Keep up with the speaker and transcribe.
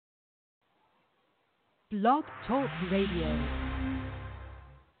Blog Talk Radio.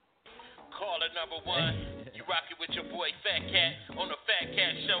 Caller number one, you rockin' with your boy Fat Cat on the Fat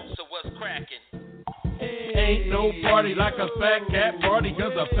Cat Show, so what's crackin'? Ain't no party like a fat cat party,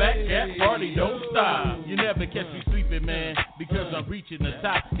 cause a fat cat party don't stop. You never catch me sleeping, man, because I'm reaching the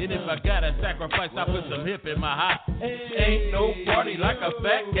top. And if I gotta sacrifice, I put some hip in my hop. Ain't no party like a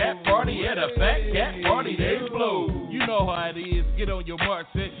fat cat party. At a fat cat party, they blow. You know how it is. Get on your mark,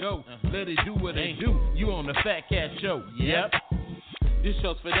 set, go. Let it do what it do. You on the Fat Cat Show. Yep. This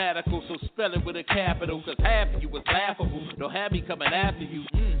show's fanatical, so spell it with a capital, cause half of you was laughable. Don't have me coming after you.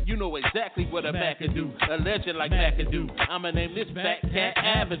 You know exactly what a Mac can do. A legend like Mac can do. I'ma name this Fat Cat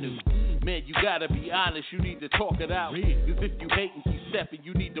Avenue. Man, you gotta be honest, you need to talk it out. Cause if you hatin', keep stepping,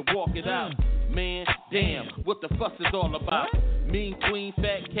 you need to walk it out. Man, damn, what the fuss is all about? Mean Queen,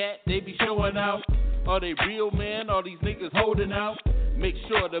 Fat Cat, they be showing out. Are they real, man? Are these niggas holding out? Make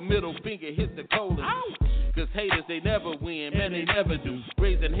sure the middle finger hit the colon. Cause haters, they never win, man, they never do.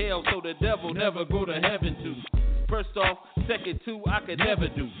 Raising hell so the devil never go to heaven too. First off, second two, I could never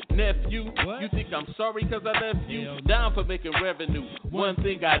do. Nephew, you think I'm sorry cause I left you? Down for making revenue. One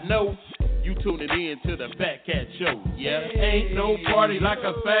thing I know, you tuning in to the Fat Cat Show, yeah. Ain't no party like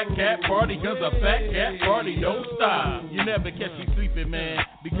a fat cat party, cause a fat cat party don't stop. You never catch me sleeping, man,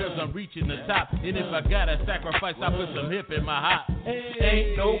 because I'm reaching the top. And if I gotta sacrifice, I put some hip in my hop.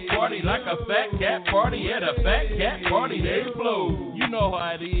 Ain't no party like a fat cat party. At a fat cat party, they blow. You know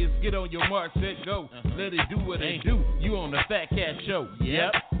how it is. Get on your mark, set, go. Let it do what it do. You on the Fat Cat Show,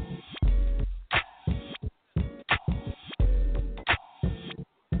 yep.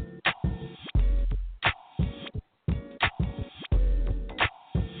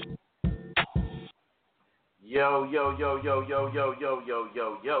 Yo, yo, yo, yo, yo, yo, yo, yo,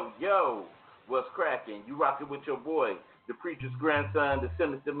 yo, yo, yo. What's cracking? You rocking with your boy, the preacher's grandson, the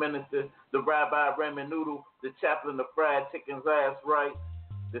sinister minister, the rabbi ramen noodle, the chaplain of fried chicken's ass right,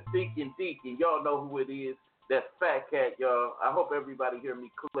 the deacon deacon. Y'all know who it is. That's Fat Cat, y'all. I hope everybody hear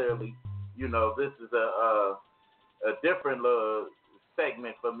me clearly. You know, this is a different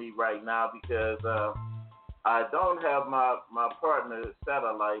segment for me right now because I don't have my partner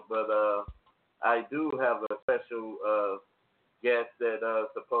satellite, but I do have a special guest that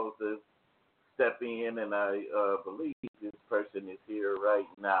supposed to step in, and I believe this person is here right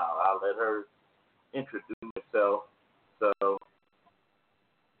now. I'll let her introduce herself. So,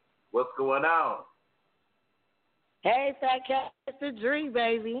 what's going on? Hey, Fat Cat, it's the Dree,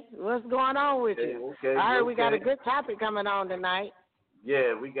 baby. What's going on with you? Okay, I heard we got a good topic coming on tonight.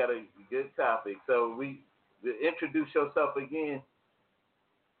 Yeah, we got a good topic. So, introduce yourself again.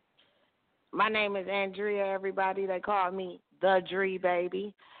 My name is Andrea, everybody. They call me the Dree,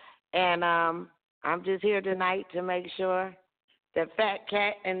 baby. And I'm just here tonight to make sure that Fat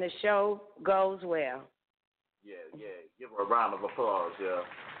Cat and the show goes well. Yeah. Give her a round of applause, yeah.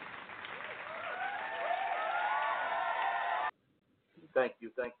 Thank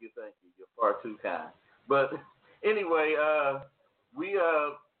you. You're far too kind. But anyway, we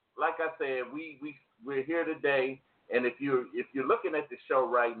like I said, we're here today, and if you're looking at the show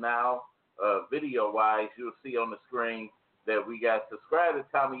right now, video-wise, you'll see on the screen that we got subscribe to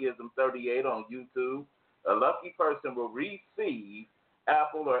Tommyism38 on YouTube. A lucky person will receive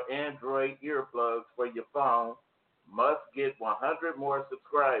Apple or Android earplugs for your phone. Must get 100 more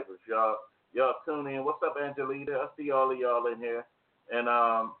subscribers, y'all. Y'all tune in. What's up, Angelita? I see all of y'all in here. And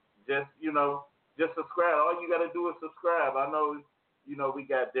just subscribe. All you got to do is subscribe. I know, we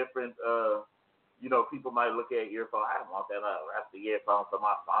got different, people might look at earphone. I don't want that. That's the earphone for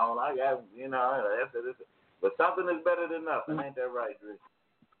my phone. I got, that's it. But something is better than nothing. Ain't that right, Drew?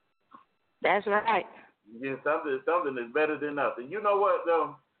 That's right. Yeah, something is better than nothing. You know what,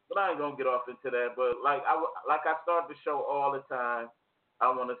 though? But I ain't going to get off into that. But like I start the show all the time, I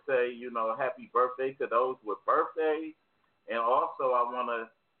want to say, happy birthday to those with birthdays. And also, I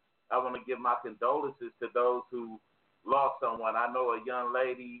want to give my condolences to those who lost someone. I know a young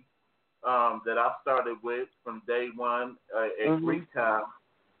lady that I started with from day one at Greektown.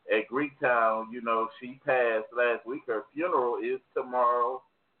 At Greektown, she passed last week. Her funeral is tomorrow.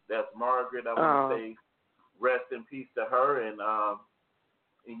 That's Margaret. I want to say rest in peace to her, and God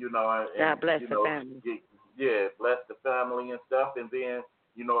bless the family. Yeah, bless the family and stuff. And then,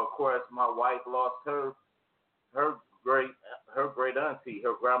 of course, my wife lost her great auntie,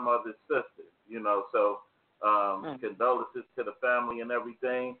 her grandmother's sister, so condolences to the family and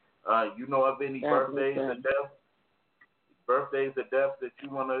everything. Of any birthdays or deaths that you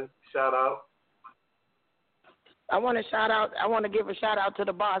want to shout out? I want to give a shout out to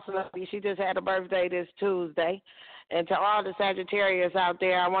the boss lady. She just had a birthday this Tuesday. And to all the Sagittarius out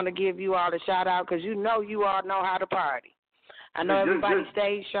there, I want to give you all a shout-out because you all know how to party. I know everybody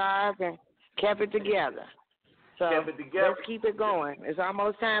stayed sharp and kept it together. So let's keep it going. It's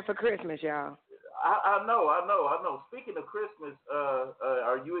almost time for Christmas, y'all. I know. Speaking of Christmas,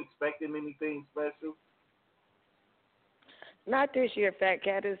 are you expecting anything special? Not this year, Fat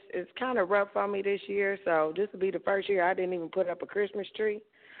Cat. It's kind of rough on me this year, so this will be the first year I didn't even put up a Christmas tree.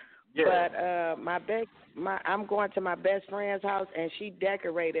 Yeah. But I'm going to my best friend's house, and she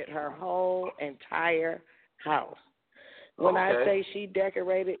decorated her whole entire house. When I say she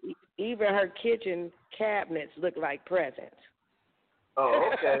decorated, even her kitchen cabinets look like presents.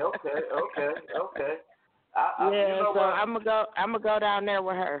 Oh, okay. I'm gonna go down there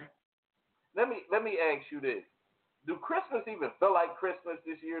with her. Let me ask you this: do Christmas even feel like Christmas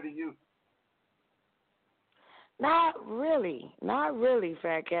this year to you? Not really,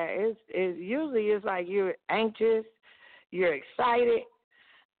 Fat Cat. It's usually it's like you're anxious, you're excited.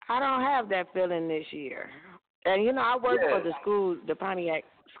 I don't have that feeling this year. And I work for the school, the Pontiac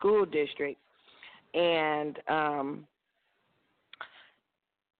School District, and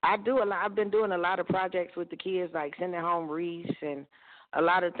I've been doing a lot of projects with the kids, like sending home wreaths and a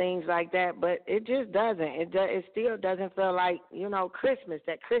lot of things like that. But it just doesn't. It still doesn't feel like Christmas.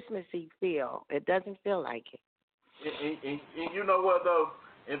 That Christmassy feel. It doesn't feel like it. And you know what though?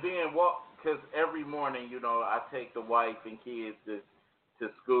 And then because every morning, I take the wife and kids to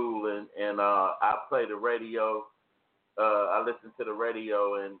school, and I play the radio. I listen to the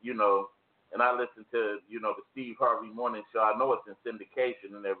radio, and and I listen to the Steve Harvey Morning Show. I know it's in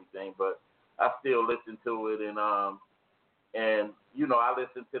syndication and everything, but I still listen to it, and I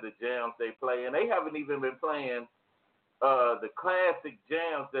listen to the jams they play, and they haven't even been playing the classic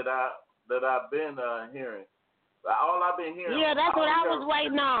jams that I've been hearing. All I've been hearing. Yeah, that's what I was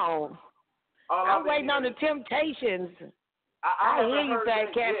waiting on. I'm waiting on the Temptations. I hear you,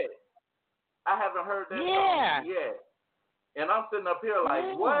 Fat Cat. I haven't heard that song yet. And I'm sitting up here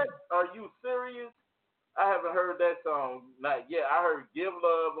like, what? Are you serious? I haven't heard that song. Not yet. I heard Give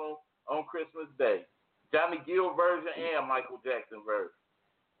Love on Christmas Day. Johnny Gill version and Michael Jackson version.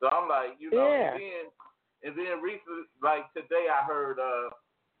 So I'm like, and then recently, like today I heard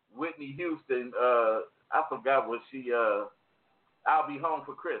Whitney Houston, I forgot what she, I'll Be Home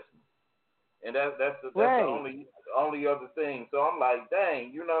for Christmas. And that's the only other thing. So I'm like,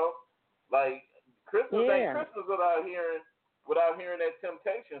 dang, like Christmas ain't Christmas without hearing that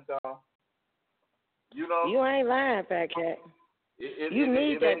Temptation song. You ain't lying, Fat Cat. You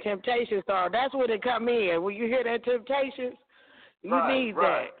need that Temptation song. That's where it come in. When you hear that Temptations, you need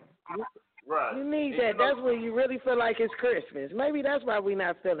that. Right. You need that. That's when you really feel like it's Christmas. Maybe that's why we're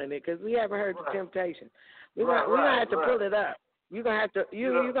not feeling it, because we haven't heard the Temptation. We're gonna have to pull it up. You're gonna have to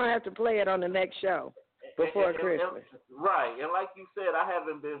you're gonna have to play it on the next show before Christmas. Right. And like you said, I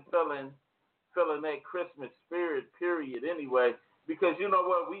haven't been feeling that Christmas spirit period anyway, because you know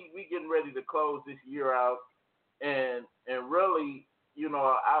what, we getting ready to close this year out, and really,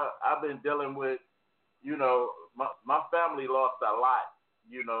 I've been dealing with, my family lost a lot,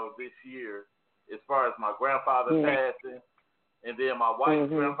 this year, as far as my grandfather passing, and then my wife's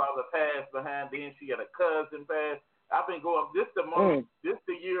grandfather passed behind, then she had a cousin pass. I've been going, this the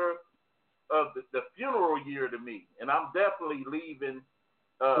year of the funeral year to me, and I'm definitely leaving,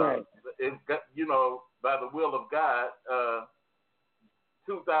 by the will of God,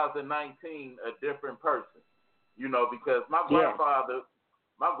 2019 a different person, because my grandfather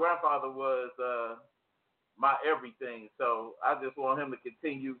was my everything. So I just want him to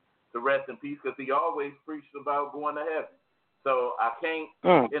continue to rest in peace, because he always preached about going to heaven. So I can't,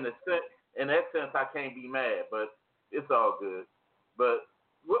 in that sense, I can't be mad, but it's all good. But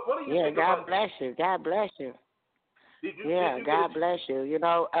what do you think about? God bless you. God bless you. Did you God bless you.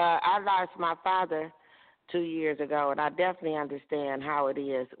 I lost my father 2 years ago, and I definitely understand how it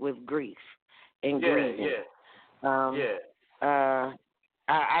is with grief and grieving. I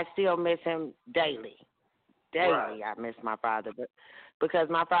still miss him daily. Daily, I miss my father, but because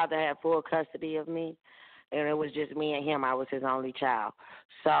my father had full custody of me, and it was just me and him. I was his only child.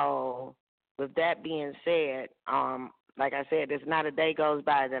 So, with that being said, like I said, there's not a day goes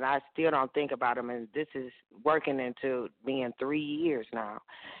by that I still don't think about him, and this is working into being 3 years now,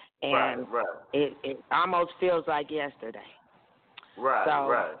 and it almost feels like yesterday. To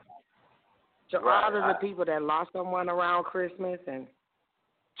all of the people that lost someone around Christmas and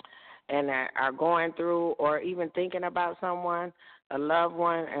are going through or even thinking about someone, a loved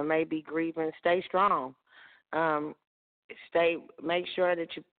one, and maybe grieving, stay strong. Make sure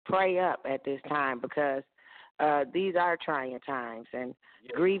that you pray up at this time, because these are trying times, and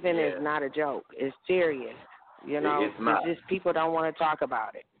grieving is not a joke. It's serious. You know, it's just people don't want to talk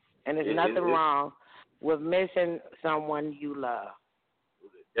about it. And there's nothing wrong with missing someone you love.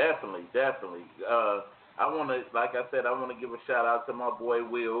 Definitely. I want to, like I said, I want to give a shout out to my boy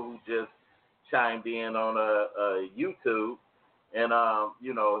Will, who just chimed in on YouTube, and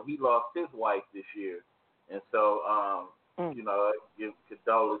you know, he lost his wife this year, and so you know, I give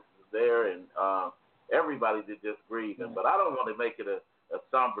condolences there, and everybody that just grieving. But I don't want to make it a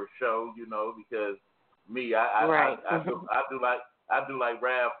somber show, you know, because me, I do like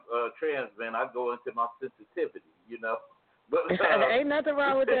Ralph Transvan. I go into my sensitivity, you know. But ain't nothing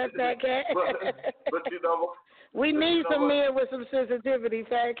wrong with that, Fat Cat. but you know, we need some men with some sensitivity,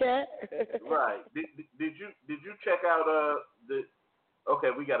 Fat Cat. Right. Did you check out the? Okay,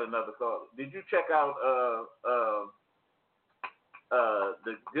 we got another call. Did you check out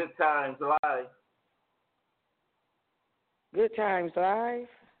the Good Times Live? Good Times Live?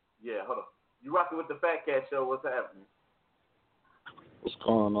 Yeah, hold on. You rocking with the Fat Cat Show? What's happening? What's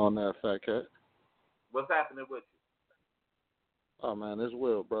going on there, Fat Cat? What's happening with you? Oh, man, it's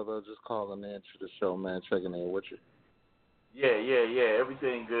Will, brother. Just calling in to the show, man, checking in with you. Yeah.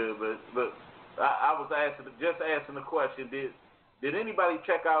 Everything good, but I was asking the question. Did anybody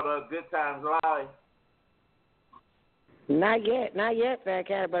check out Good Times Live? Not yet, Fat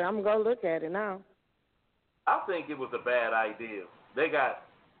Cat. But I'm gonna look at it now. I think it was a bad idea. They got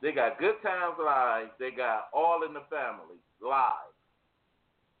Good Times Live. They got All in the Family live.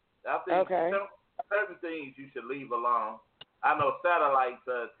 I think certain things you should leave alone. I know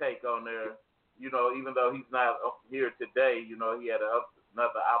Satellite's take on there, you know, even though he's not here today, you know, he had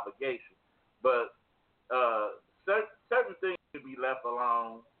another obligation. But certain things should be left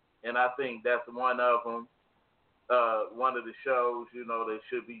alone, and I think that's one of them. One of the shows, you know, that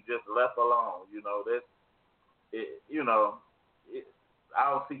should be just left alone. You know, I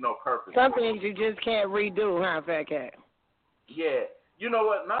don't see no purpose. Some things you just can't redo, huh, Fat Cat? Yeah. You know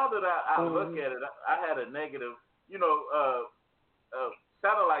what? Now that I look at it, I had a negative. You know,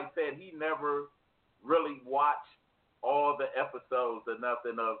 Satellite said he never really watched all the episodes or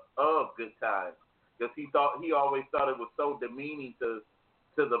nothing of Good Times because he always thought it was so demeaning to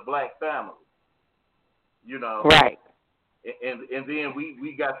the black family. You know, right? And then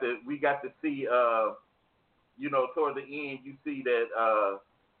we got to see, you know, toward the end you see that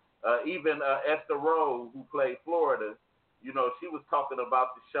even Esther Rowe, who played Florida, you know, she was talking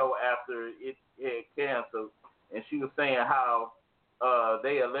about the show after it had canceled, and she was saying how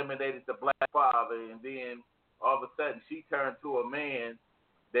they eliminated the black father, and then all of a sudden she turned to a man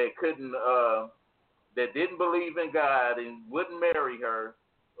that that didn't believe in God and wouldn't marry her.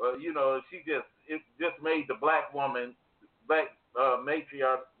 You know, it just made the black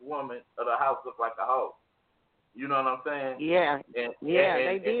matriarch woman of the house look like a hoe. You know what I'm saying? Yeah.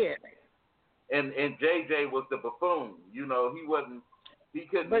 They did. And JJ was the buffoon. You know, he wasn't. He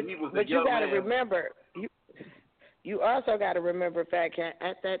couldn't. But, he was but a young man. But you got to remember. You also got to remember, Fat Cat.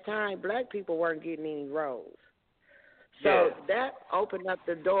 At that time, black people weren't getting any roles. So that opened up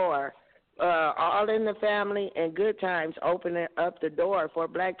the door. All in the Family and Good Times opening up the door for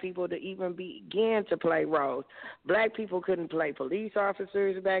black people to even begin to play roles. Black people couldn't play police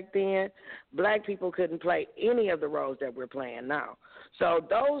officers back then. Black people couldn't play any of the roles that we're playing now. So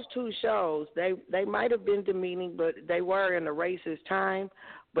those two shows, they might have been demeaning, but they were in a racist time,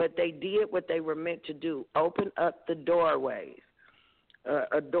 but they did what they were meant to do, open up the doorways,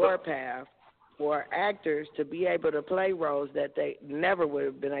 a door path for actors to be able to play roles that they never would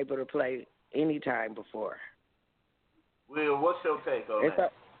have been able to play any time before. Will, what's your take on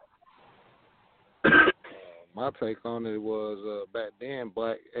that? My take on it was back then,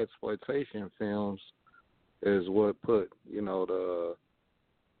 black exploitation films is what put, you know,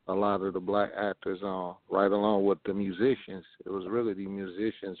 a lot of the black actors on, right along with the musicians. It was really the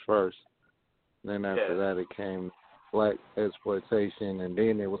musicians first. Then after that, it came black exploitation, and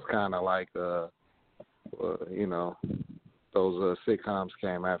then it was kind of like, you know, those sitcoms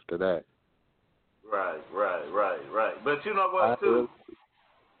came after that. Right. But you know what, too?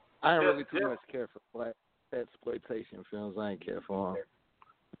 I ain't really too much care for black exploitation films. I ain't care for them.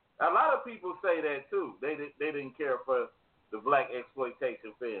 A lot of people say that, too. They didn't care for the black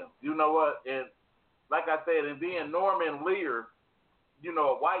exploitation films. You know what? And like I said, and then Norman Lear, you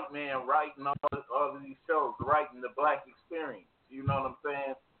know, a white man writing all of these shows, writing the black experience. You know what I'm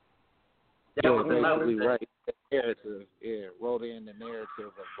saying? That was another thing. Right. The narrative, wrote in the narrative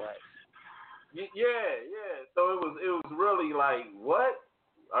of black. Yeah. So it was really like, what?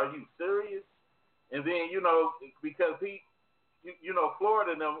 Are you serious? And then, you know, because you know,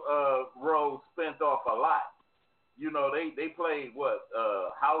 Florida and them roles spent off a lot. You know, they played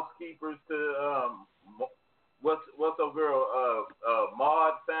housekeepers to what's her girl,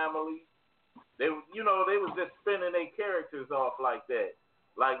 Maud family. They was just spinning their characters off like that.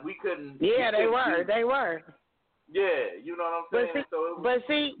 Like we couldn't. Yeah, they were. Yeah, you know what I'm saying.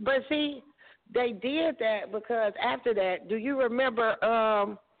 But see, they did that because after that, do you remember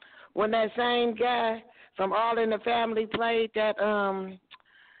when that same guy from All in the Family played that?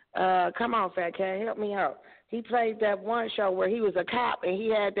 Come on, Fat Cat, help me out. He played that one show where he was a cop and he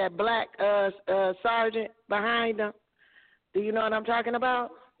had that black sergeant behind him. Do you know what I'm talking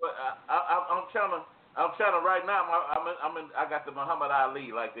about? But I'm trying to right now. I got the Muhammad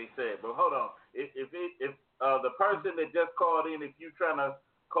Ali, like they said. But hold on. If the person that just called in, if you're trying to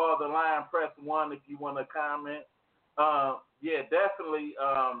call the line, press 1 if you want to comment. Yeah, definitely.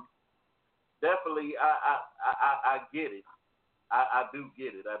 Definitely. I get it. I do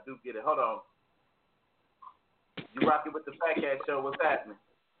get it. Hold on. You rocking with the Fat Cat Show. What's happening?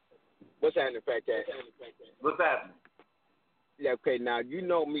 What's happening, Fat Cat? What's happening? Yeah, okay, now you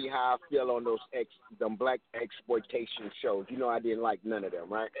know me how I feel on them black exploitation shows. You know I didn't like none of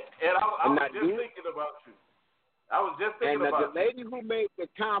them, right? And I was just thinking about you. And the lady who made the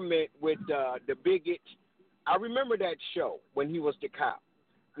comment with the bigot, I remember that show when he was the cop.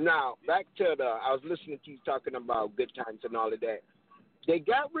 Now, back to I was listening to you talking about good times and all of that. They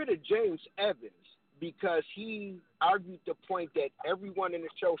got rid of James Evans because he argued the point that everyone in the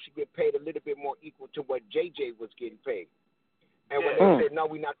show should get paid a little bit more equal to what JJ was getting paid. And when they said, no,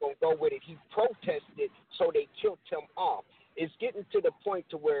 we're not going to go with it, he protested, so they killed him off. It's getting to the point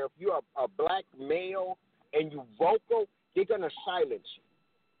to where if you're a black male and you vocal, they're going to silence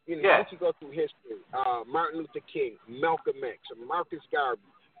you. You know, once you go through history, Martin Luther King, Malcolm X, Marcus Garvey,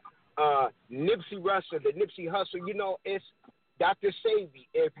 Nipsey Russell, the Nipsey Hussle, you know, it's Dr. Savy.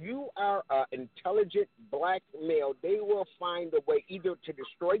 If you are an intelligent black male, they will find a way either to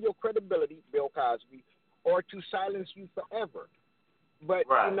destroy your credibility, Bill Cosby, or to silence you forever. But,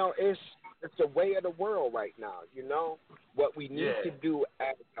 you know, it's the way of the world right now, you know. What we need to do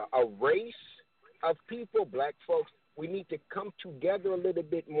as a race of people, black folks, we need to come together a little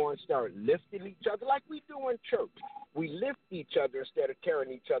bit more and start lifting each other like we do in church. We lift each other instead of tearing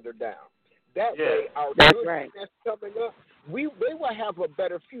each other down. That way, our children that's coming up, they will have a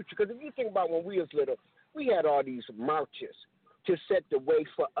better future. Because if you think about when we was little, we had all these marches to set the way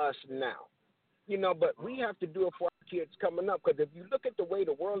for us now. You know, but we have to do it for our kids coming up. Because if you look at the way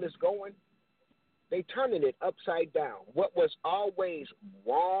the world is going, they turning it upside down. What was always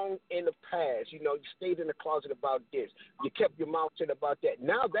wrong in the past, you know, you stayed in the closet about this. You kept your mouth shut about that.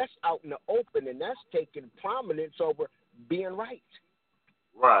 Now that's out in the open, and that's taking prominence over being right.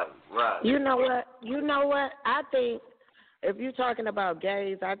 Right. You know what? I think if you're talking about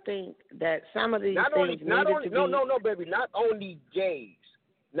gays, I think that some of these things No, baby. Not only gays,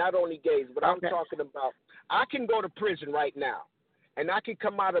 but I'm talking about I can go to prison right now, and I can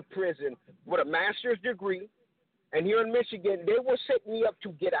come out of prison with a master's degree, and here in Michigan, they will set me up to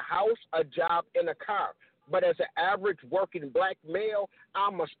get a house, a job, and a car. But as an average working black male,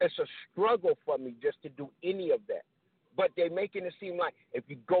 it's a struggle for me just to do any of that. But they're making it seem like if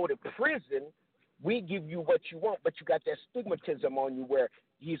you go to prison, we give you what you want, but you got that stigmatism on you where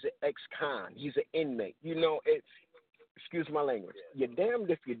he's an ex-con, he's an inmate. You know, excuse my language. You're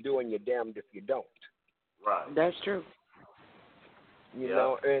damned if you do and you're damned if you don't. Right. That's true. You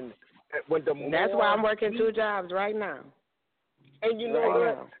know, and when that's why I'm working 2 jobs right now. And you know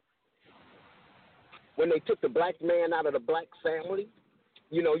what? When they took the black man out of the black family,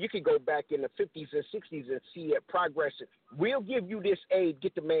 you know, you could go back in the 50s and 60s and see it progressing. We'll give you this aid,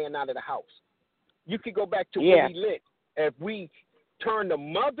 get the man out of the house. You could go back to Willie Lynch. If we turn the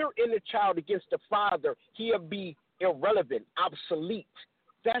mother and the child against the father, he'll be irrelevant, obsolete.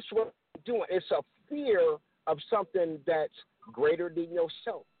 That's what we're doing. It's a fear of something that's greater than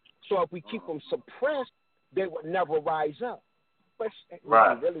yourself. So if we keep them suppressed, they would never rise up. But if you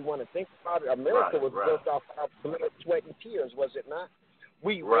really want to think about it, America was built off of blood, sweat, and tears, was it not?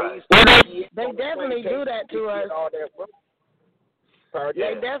 We raised they definitely do that to us.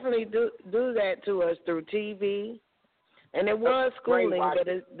 They definitely do that to us through TV. And it was schooling, but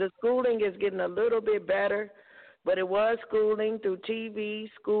the schooling is getting a little bit better. But it was schooling through TV,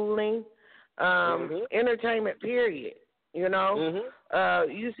 entertainment, period. You know?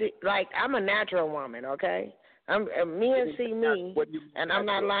 You see, like, I'm a natural woman, okay? Men see me, and I'm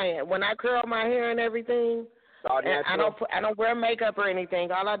not lying. When I curl my hair and everything, and I don't wear makeup or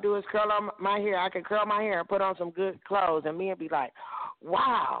anything. All I do is curl on my hair. I can curl my hair and put on some good clothes, and men be like,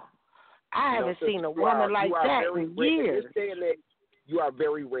 wow, I haven't seen a woman like that in years. You are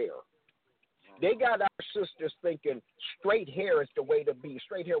very rare. They got our sisters thinking straight hair is the way to be.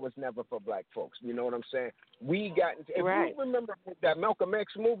 Straight hair was never for black folks. You know what I'm saying? We got into, if you remember that Malcolm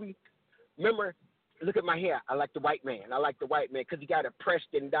X movie, remember, look at my hair. I like the white man. I like the white man because he got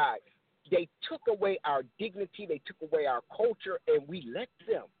oppressed and died. They took away our dignity. They took away our culture, and we let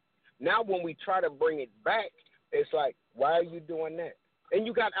them. Now when we try to bring it back, it's like, why are you doing that? And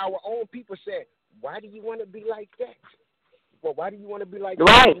you got our own people saying, why do you want to be like that? Well, why do you want to be like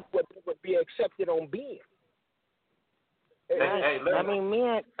that? What would be accepted on being? I mean,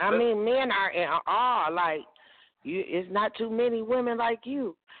 men are in awe. Like, it's not too many women like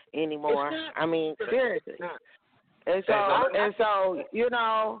you anymore. I mean, seriously. And so, you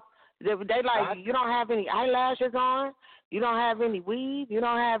know, they like, you don't have any eyelashes on. You don't have any weave. You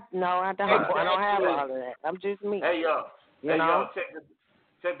don't have I don't have all of that. I'm just me. Hey y'all,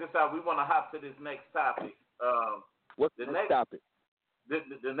 check this out. We want to hop to this next topic. What's the next topic?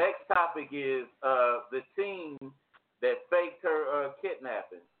 The next topic is the teen that faked her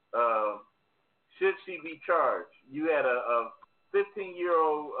kidnapping. Should she be charged? You had a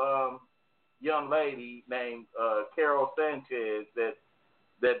 15-year-old young lady named Carol Sanchez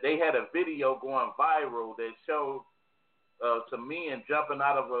that they had a video going viral that showed some men jumping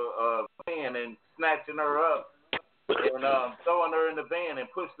out of a van and snatching her up and throwing her in the van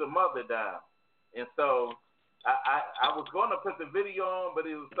and pushed the mother down. And so I was going to put the video on, but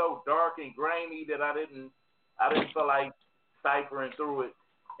it was so dark and grainy that I didn't feel like ciphering through it.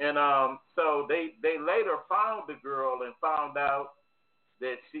 And so they later found the girl and found out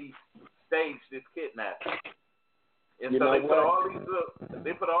that she staged this kidnapping. And so they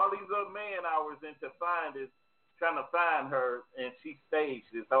put all these little man hours into trying to find her, and she staged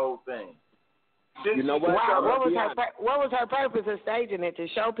this whole thing. You know what? Wow, what was her purpose of staging it? To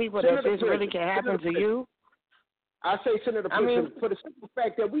show people that this really can happen to you? I say, Senator Prison, for the simple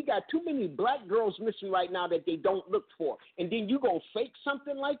fact that we got too many black girls missing right now that they don't look for, and then you gonna fake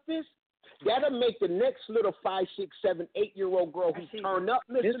something like this? That'll make the next little 5, 6, 7, 8-year-old girl who turned up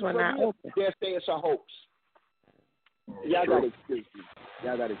missing from you, they'll say it's a hoax. Y'all gotta excuse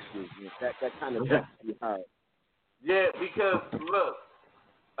me. That kind of stuff is hard. Yeah, because look,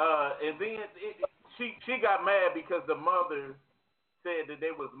 and then she got mad because the mother said that they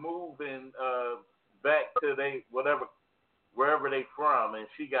was moving back to wherever they from, and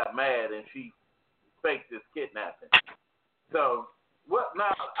she got mad and she faked this kidnapping. So what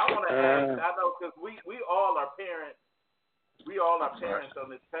now? I want to ask. I know because we all are parents. We all are parents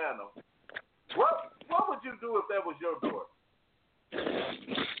on this panel. What would you do if that was your daughter?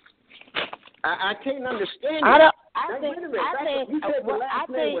 I can't understand. I think you said the last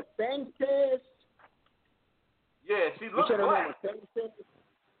name was Sanchez. Yeah, she looked black.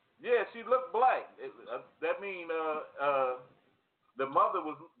 Yeah, she looked black. That means the mother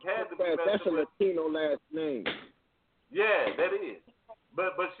had to be. That's a Latino last name. Yeah, that is.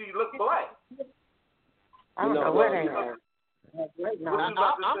 But she looked black. I don't know what they are.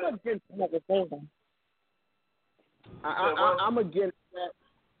 I'm against everything. I'm against that.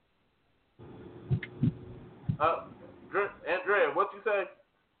 Andrea, what you say?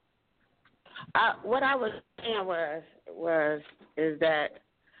 What I was saying is that,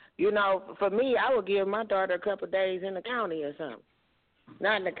 you know, for me, I would give my daughter a couple of days in the county or something.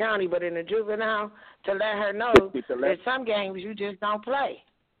 Not in the county, but in the juvenile, to let her know that some games you just don't play.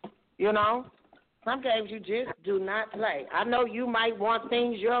 You know? Some games you just do not play. I know you might want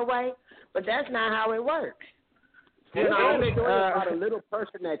things your way, but that's not how it works. You know, a story about a little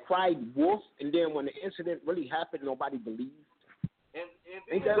person that cried wolf, and then when the incident really happened, nobody believed.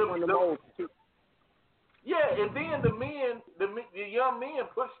 Ain't that one of the most? Yeah, and then the young men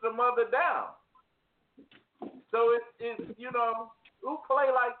pushed the mother down. So it's you know, who play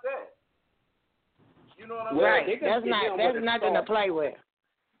like that? You know what I'm saying? Right. That's nothing to play with.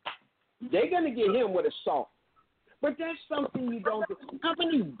 They're gonna get him with assault, but that's something you don't do. How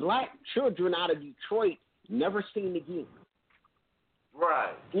many black children out of Detroit never seen again?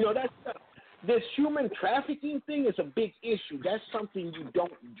 Right. You know, this human trafficking thing is a big issue. That's something you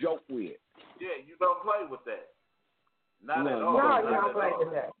don't joke with. Yeah, you don't play with that. Not at all. No, you don't play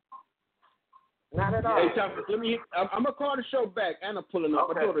with that. Not at all. Hey, Tom, I'm gonna call the show back. Anna pulling up.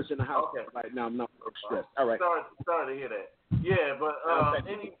 My daughter's in the house right now. I'm not stressed. All right. Sorry to hear that. Yeah, but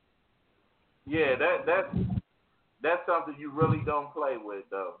that's something you really don't play with,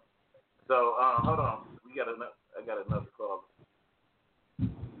 though. So hold on, I got another call.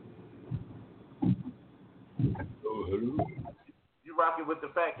 Oh, hello. You rocking with the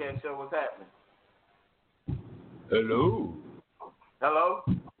Fat Cat Show? What's happening? Hello. Hello.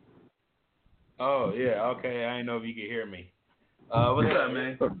 Oh yeah, okay. I didn't know if you could hear me. What's up,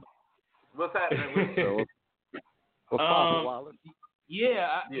 man? What's happening with you? What's poppin', Wallace?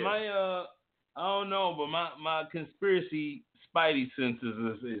 My I don't know, but my conspiracy spidey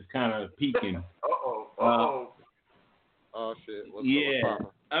senses is kind of peaking. Oh shit! What's poppin'?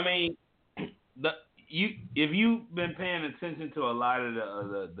 I mean, if you've been paying attention to a lot of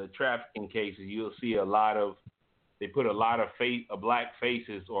the trafficking cases, you'll see they put a lot of black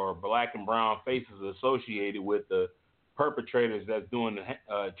faces or black and brown faces associated with the perpetrators that's doing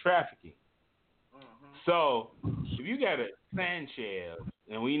the trafficking. Mm-hmm. So if you got a Sanchez,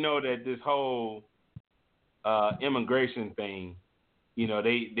 and we know that this whole immigration thing,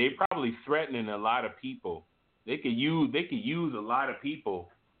 they probably threatening a lot of people. They could use a lot of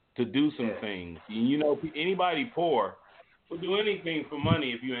people to do some things. Anybody poor will do anything for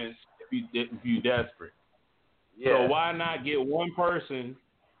money if you desperate. Yeah. So why not get one person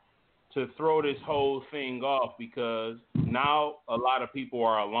to throw this whole thing off? Because now a lot of people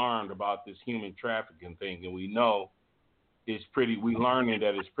are alarmed about this human trafficking thing, and we know we learning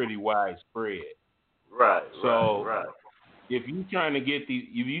that it's pretty widespread. Right. So right. If you trying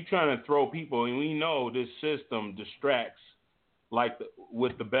to throw people, and we know this system distracts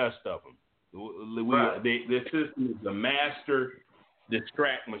with the best of them. This system is the master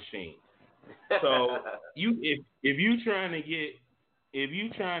distract machine. So if you trying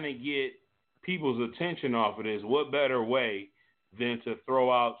to get people's attention off of this, what better way than to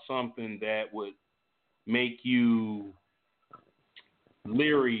throw out something that would make you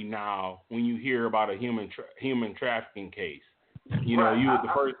leery now when you hear about a human trafficking case? The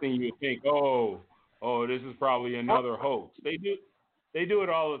first thing you would think, oh, this is probably another hoax. They do it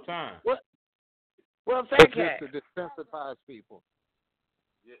all the time. Well, Fat Cat. Just to desensitize people.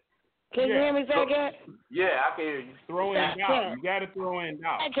 Can you hear me, Fat Cat? Yeah, I can hear you. Throw in doubt. You got to throw in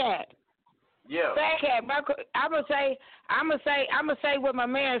doubt. Fat Cat. Yeah. Fat Cat. I'm gonna say what my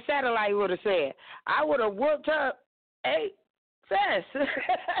man Satellite would have said. I would have whooped her 8 cents.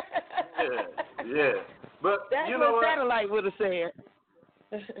 Yeah. But that's what Satellite would have said.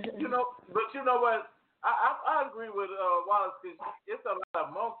 But you know what? I agree with Wallace, because it's a lot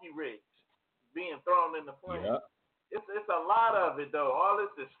of monkey wrench being thrown in the flame. Yeah. It's a lot of it though. All this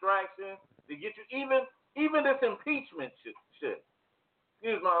distraction to get you, even this impeachment shit.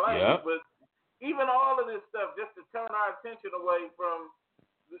 Excuse my language, but even all of this stuff just to turn our attention away from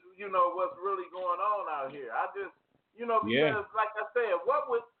what's really going on out here. I just because like I said,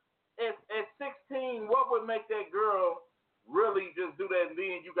 what would at 16, what would make that girl really just do that? And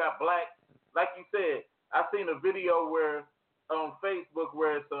then you got black, like you said, I seen a video where on Facebook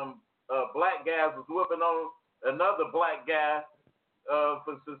where some black guys was whooping on another black guy for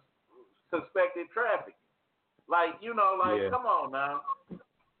suspected trafficking. Come on now.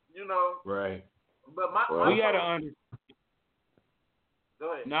 Right. But we got to understand.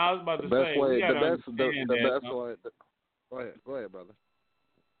 Go ahead. No, I was about to say, we got to understand that. Go ahead, brother.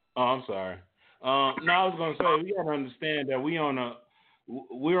 Oh, I'm sorry. I was going to say, we got to understand that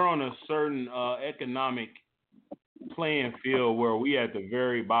we're on a certain economic playing field where we at the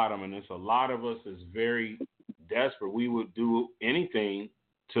very bottom, and it's a lot of us is very desperate. We would do anything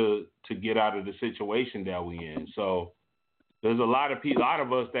to get out of the situation that we in. So there's a lot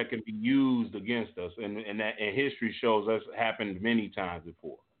of us that can be used against us, and history shows us happened many times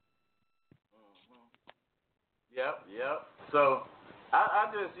before. Mm-hmm. Yep. So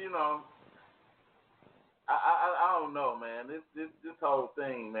I just I don't know, man. This whole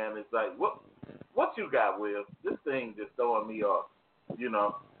thing, man, it's like what you got, Will? This thing just throwing me off,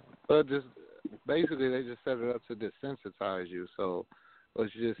 But just basically, they just set it up to desensitize you. So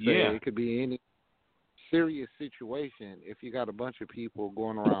let's just say it could be any serious situation. If you got a bunch of people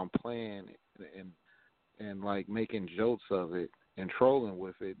going around playing and like making jokes of it and trolling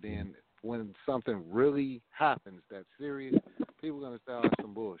with it, then when something really happens that's serious, people are gonna say, "Oh, that's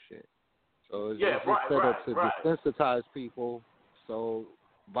some bullshit." So it's just set up to desensitize people. So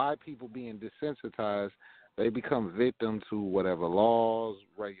by people being desensitized, they become victim to whatever laws,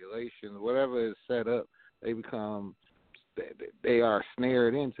 regulations, whatever is set up. They are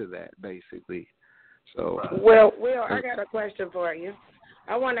snared into that, basically. So Will, I got a question for you.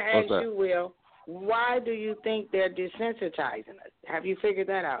 I want to ask you, Will, why do you think they're desensitizing us? Have you figured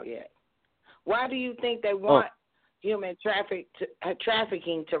that out yet? Why do you think they want human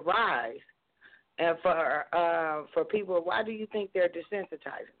trafficking to rise? And for people, why do you think they're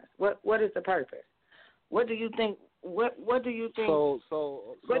desensitizing us? What is the purpose? What do you think? What do you think?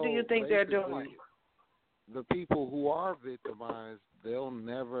 What do you think they're doing? The people who are victimized, they'll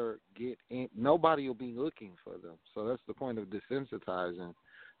never get in. Nobody will be looking for them. So that's the point of desensitizing.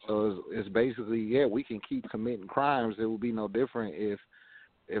 So it's basically, we can keep committing crimes. It will be no different if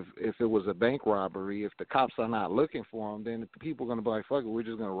if it was a bank robbery, if the cops are not looking for them, then the people are going to be like, fuck it, we're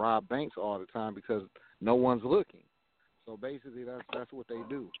just going to rob banks all the time because no one's looking. So basically, that's what they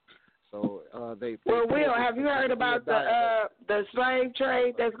do. So they. Well, Will, have you heard about the slave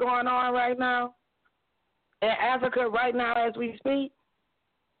trade that's going on right now in Africa right now as we speak?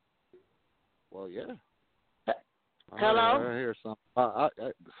 Well, yeah. Hello? I hear something.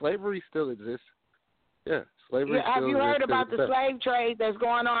 Slavery still exists. Yeah, slavery still exists. Have you heard about the slave trade that's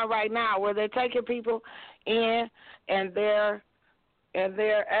going on right now, where they're taking people in and they're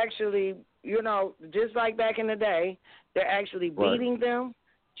actually, just like back in the day, they're actually beating them,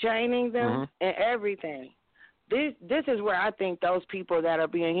 chaining them, and everything. This is where I think those people that are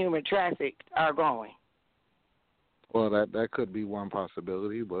being human trafficked are going. Well, that could be one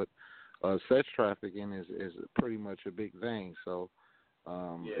possibility, but sex trafficking is pretty much a big thing. So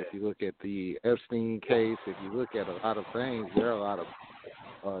if you look at the Epstein case, if you look at a lot of things, there are a lot of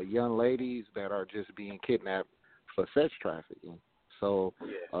young ladies that are just being kidnapped for sex trafficking. So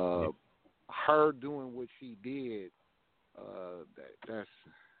her doing what she did,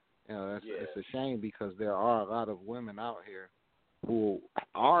 it's a shame because there are a lot of women out here who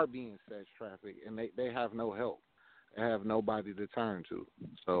are being sex trafficked and they have no help. They have nobody to turn to.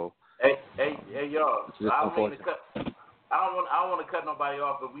 So hey y'all, I don't want to cut nobody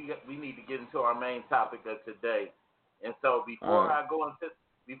off, but we need to get into our main topic of today. And so before I go into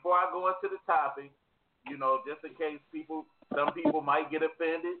the topic, just in case some people might get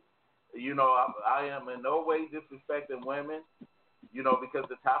offended, I am in no way disrespecting women, because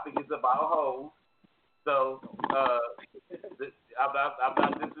the topic is about hoes. So I'm not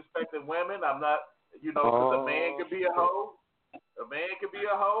disrespecting women. I'm not, because a man could be a hoe. A man could be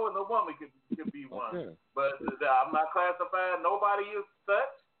a hoe and a woman could be one. Okay. But I'm not classifying nobody as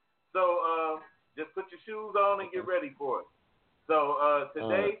such. So just put your shoes on and get ready for it. So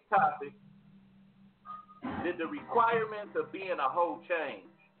today's topic, did the requirements of being a hoe change?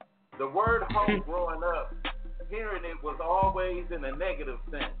 The word hoe growing up, hearing it was always in a negative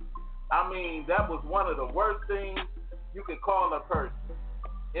sense. I mean, that was one of the worst things you could call a person.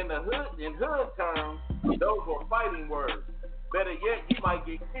 In hood terms, those were fighting words. Better yet, you might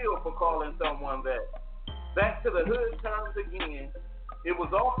get killed for calling someone that. Back to the hood terms again, it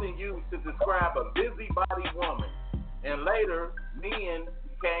was often used to describe a busybody woman, and later, men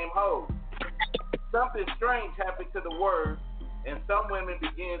became hoes. Something strange happened to the word, and some women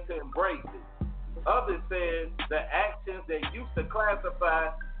began to embrace it. Others said the actions that used to classify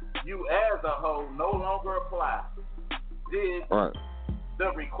you as a hoe no longer apply. Did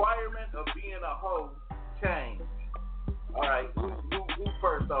the requirement of being a hoe change? All right, who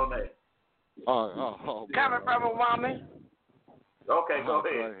first on that? Coming from a woman. Okay, go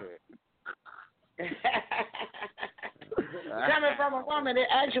ahead. Coming from a woman, it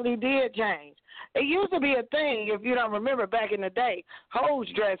actually did change. It used to be a thing, if you don't remember, back in the day.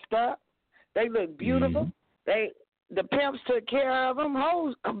 Hoes dressed up. They looked beautiful. The pimps took care of them.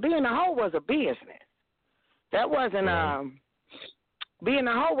 Hoes, being a hoe was a business. That wasn't being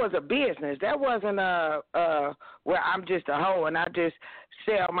a hoe was a business. That wasn't where I'm just a hoe and I just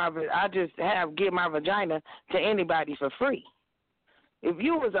give my vagina to anybody for free. If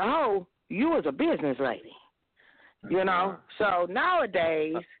you was a hoe, you was a business lady. So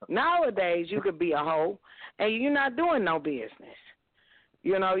nowadays you could be a hoe and you're not doing no business.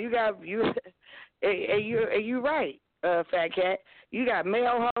 You're right, Fat Cat. You got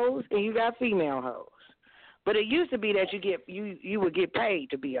male hoes and you got female hoes. But it used to be that you would get paid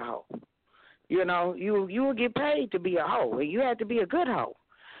to be a hoe. You would get paid to be a hoe, and you had to be a good hoe.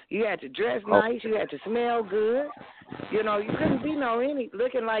 You had to dress nice. You had to smell good. You couldn't be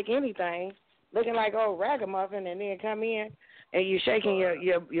looking like anything, looking like old ragamuffin, and then come in and you're shaking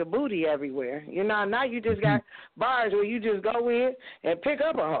your booty everywhere. Now you just got bars where you just go in and pick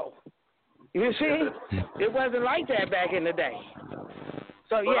up a hoe. You see, it wasn't like that back in the day.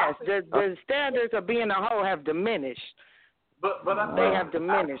 So yes, the standards of being a hoe have diminished. But they have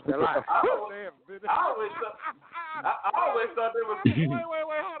diminished a lot. I always thought they was. Wait,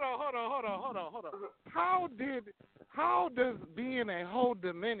 hold on. How does being a hoe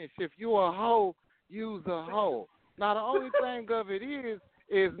diminish? If you're a hoe, use a hoe. Now the only thing of it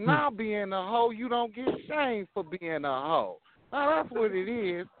is now being a hoe, you don't get shamed for being a hoe. Now that's what it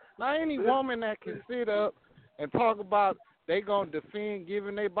is. Now any woman that can sit up and talk about they gonna defend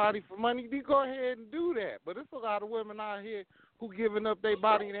giving their body for money, you go ahead and do that. But there's a lot of women out here who giving up their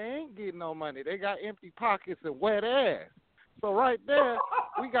body and they ain't getting no money. They got empty pockets and wet ass. So right there,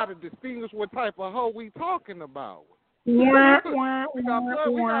 we got to distinguish what type of hoe we talking about. We got plenty of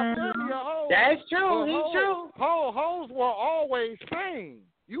hoes. That's true. He's true. Hoes were always shamed.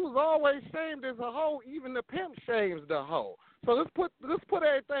 You was always shamed as a hoe. Even the pimp shames the hoe. So let's put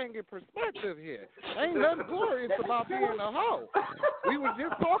everything in perspective here. Ain't nothing glorious about being a hoe. We was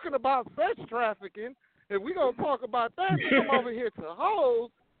just talking about sex trafficking. If we gonna talk about that, come over here to hoes.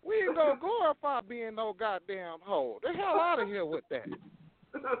 We ain't gonna glorify being no goddamn hoe. The hell out of here with that.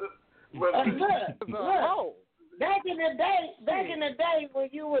 Look, back in the day when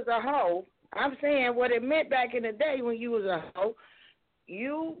you was a hoe, I'm saying what it meant back in the day when you was a hoe,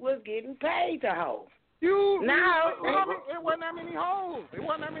 you was getting paid to hoe. It wasn't that many hoes. It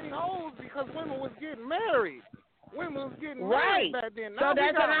wasn't that many hoes because women was getting married. Women was getting married back then. Now so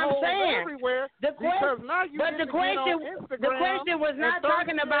that's what I'm saying. Everywhere the question was not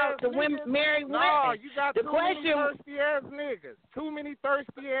talking about the women married women. No, you got many thirsty ass niggas. Too many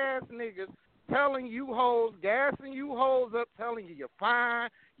thirsty ass niggas telling you hoes, gassing you hoes up, telling you you're fine,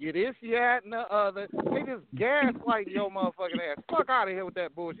 you this, you that, and the other. They just gaslight your motherfucking ass. Fuck out of here with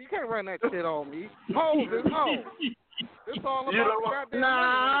that bullshit. You can't run that shit on me. Hoes is hoes. It's all about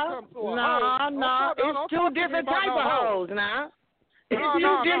goddamn No. It's two different type of hoes now. It's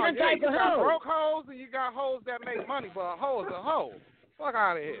two different type of hoes. You got broke hoes and you got hoes that make money, but a hoe is a hoe. Fuck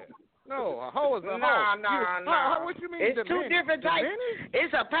out of here. No, a hoe is a hoe. No. What you mean? It's two different types.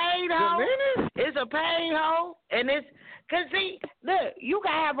 It's a paid hoe. It's a paid hoe, and it's cause see, look, you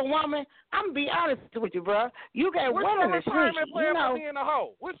can have a woman. I'm gonna be honest with you, bro. You can What's your retirement plan for being a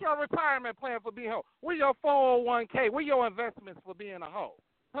hoe? What's your retirement plan for being a hoe? Where your 401k? Where your investments for being a hoe?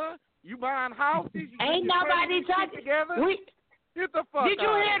 Huh? You buying houses? Ain't nobody talking together. Get the fuck Did you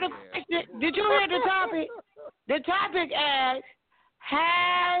hear the question? Did you hear the topic? The topic asks,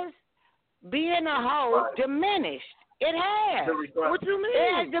 has being a hoe diminished? It has. What you mean?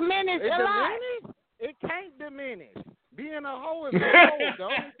 It has diminished a lot. It can't diminish. Being a hoe is a hoe. The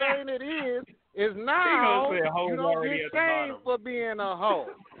only thing it is now you don't get shamed for being a hoe.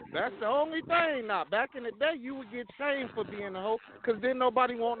 That's the only thing now. Back in the day, you would get shamed for being a hoe because then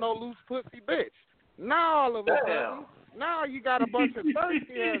nobody want no loose pussy bitch. Now all of a sudden, now you got a bunch of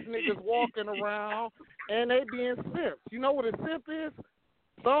thirsty-ass niggas walking around and they being simps. You know what a simp is?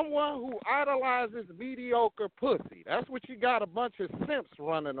 Someone who idolizes mediocre pussy. That's what you got, a bunch of simps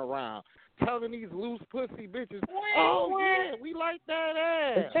running around telling these loose pussy bitches, oh, yeah, we like that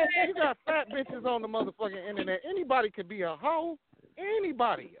ass. You got fat bitches on the motherfucking internet. Anybody could be a hoe.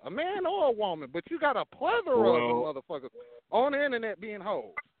 Anybody, a man or a woman. But you got a plethora of them motherfuckers on the internet being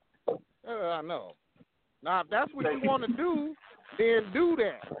hoes. I know. Now, if that's what you want to do, then do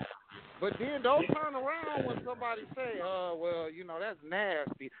that. But then don't turn around when somebody say, well, you know, that's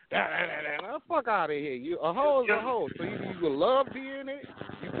nasty. Fuck out of here. A hoe is a hoe. So either you will love being it,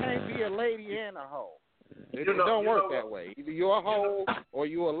 you can't be a lady and a hoe. It don't work that way. Either you're a hoe or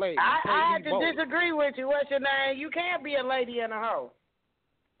you're a lady. I have to disagree with you. What's your name? You can't be a lady and a hoe.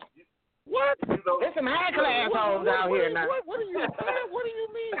 What? There's some high-class hoes out here now. What do you saying? What do you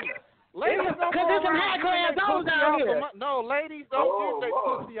mean? Ladies don't because there's some high-class hoes out here. No, ladies don't give their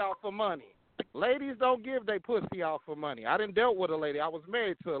pussy out for money. Ladies don't give their pussy out for money. I done dealt with a lady. I was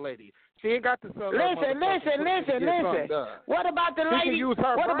married to a lady. She ain't got to sell Listen. What about the lady? What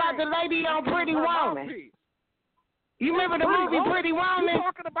about the lady on Pretty Woman? You remember the movie Pretty Woman? You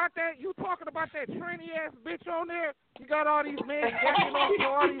talking about that tranny ass bitch on there? You got all these men getting off to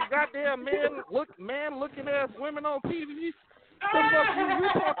all these goddamn man looking ass women on TV. You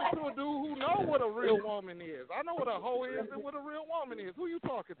talking to a dude who know what a real woman is. I know what a hoe is and what a real woman is. Who you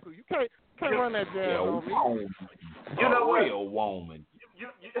talking to? You can't run that jazz on me. You know what? Real woman. You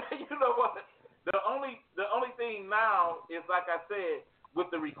know what? The only thing now is, like I said,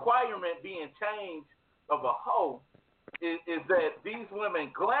 with the requirement being changed of a hoe, is that these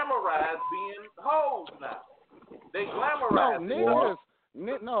women glamorize being hoes now. They glamorize niggas.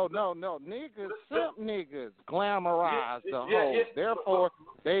 No, niggas, simp niggas glamorize the hoes. Therefore,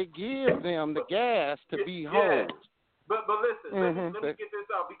 they give them the gas to be hoes. But listen, let me get this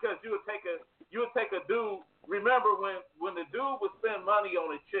out, because you would take a dude. Remember when the dude would spend money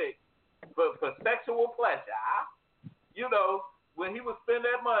on a chick for sexual pleasure? You know, when he would spend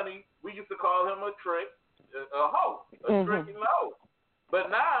that money, we used to call him a hoe, tricking hoe. But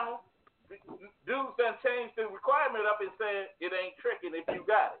now, dudes done changed the requirement up and said it ain't tricking if you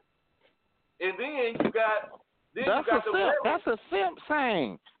got it. And then you got That's a simp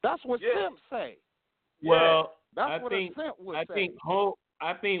saying. That's what simps say. Well, that's what a simp would say.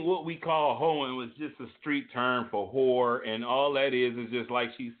 I think what we call hoeing was just a street term for whore, and all that is just like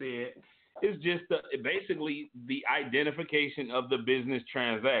she said, it's just basically the identification of the business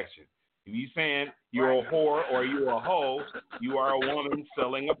transaction. If you saying you're a whore or you're a hoe, you are a woman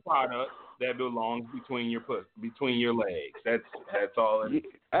selling a product that belongs between your legs. That's all it is.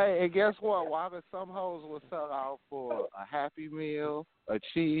 Hey, and guess what? Why do some hoes will sell out for a Happy Meal, a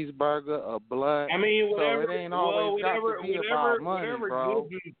cheeseburger, a blunt? I mean, whatever. So it ain't always got to be about money, bro.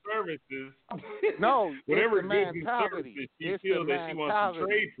 Goods and services. No, whatever it's the goods and mentality. services she It's feels the that she wants to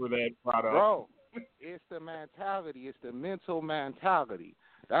trade for that product. Bro, it's the mentality. It's the mental mentality.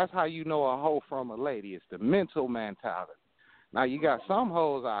 That's how you know a hoe from a lady. It's the mental mentality. Now, you got some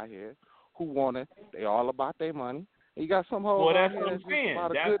hoes out here who want it. They all about their money. And you got some hoes out here that's just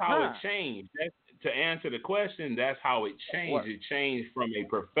about a that's good how time. it changed. To answer the question, that's how it changed. What? It changed from a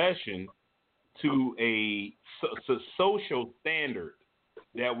profession to a social standard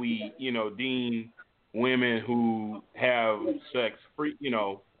that we, deem women who have sex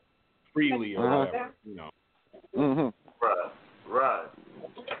freely or whatever, Mm-hmm. Right.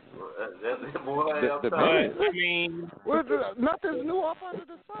 But I mean, nothing's new up under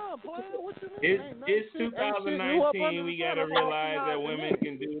the sun, player. What you mean? It's 2019. We gotta realize that women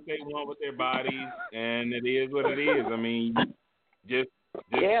can do what they want with their bodies, and it is what it is. I mean, just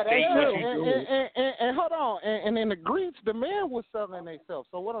yeah, they do. And hold on, and in the Greeks, the men was selling themselves.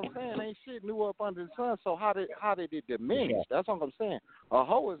 So what I'm saying ain't shit new up under the sun. So how did it diminish? Yeah. That's what I'm saying. A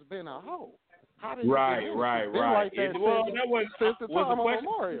hoe has been a hoe. How did right. Like that since the time of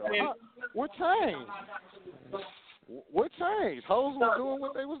Memorial. What changed? What changed? Hoes was doing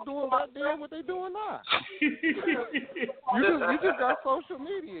what they was doing back then, what they doing now. you just got social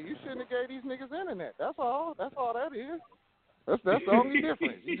media. You shouldn't have gave these niggas internet. That's all. That's all that is. That's the only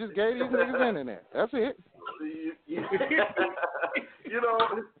difference. You just gave these niggas internet. That's it. You know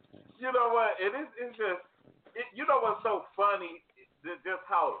what? It's just you know what's so funny? Just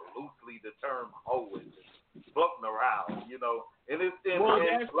how loosely the term hoe is floating around, and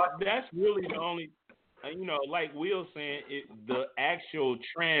that's really the only, like Will saying, the actual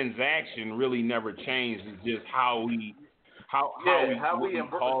transaction really never changed. It's just how we calling it. How we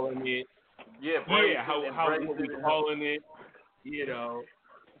calling it. Yeah, but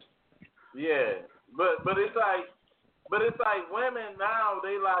it's like women now,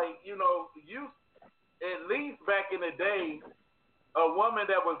 they like, you at least back in the day, a woman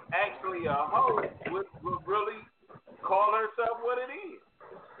that was actually a hoe would really call herself what it is.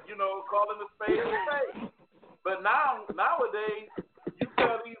 Calling a spade a spade. But nowadays, you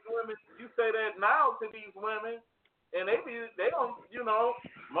tell these women, you say that now to these women, and they don't,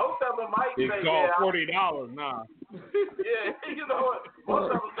 most of them might say, it's called $40 now. Yeah,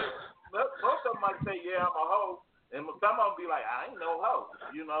 most of them might say, yeah, I'm a hoe, and some of them be like, I ain't no hoe.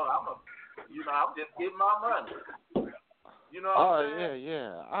 I'm just getting my money.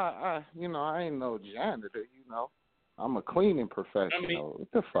 Yeah. I ain't no janitor. I'm a cleaning professional.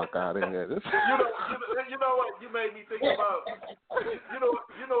 Get the fuck out of here. You know what you made me think about? You know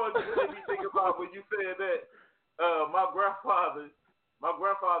what you made me think about when you said that? My grandfather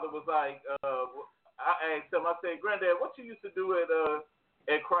was like, I asked him. I said, Granddad, what you used to do at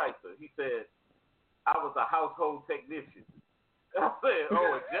Chrysler? He said, I was a household technician. I said,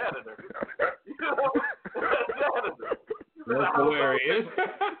 oh, a janitor. A janitor. That's hilarious.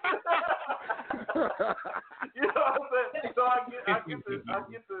 You know what I'm saying? So I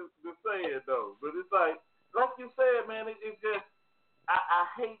get to say it though, but it's like you said, man. It's just I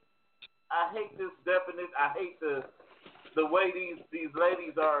hate this definition. I hate the way these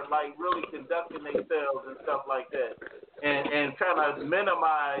ladies are like really conducting themselves and stuff like that, and trying to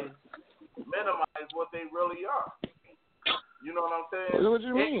minimize what they really are. You know what I'm saying? What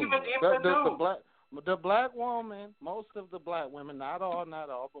you mean? Even the black woman, most of the black women, not all,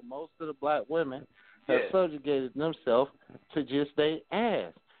 but most of the black women have subjugated themselves to just their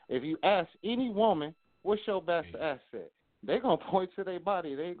ass. If you ask any woman, what's your best asset? They gonna point to their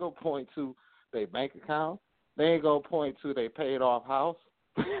body. They ain't gonna point to their bank account. They ain't gonna point to their paid off house.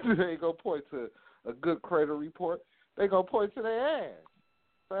 They ain't gonna point to a good credit report. They gonna point to their ass.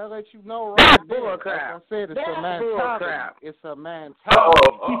 So I let you know right there. Like I said, it's a mentality. It's a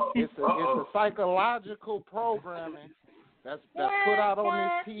mentality. It's a psychological programming that's put out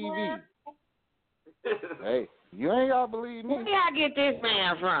on this TV. Hey, you ain't gotta believe me. Where y'all get this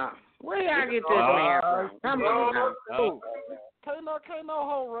man from? Come on now. Can't no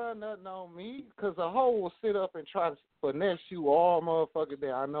hoe run nothing on me, because a hoe will sit up and try to finesse you all motherfucking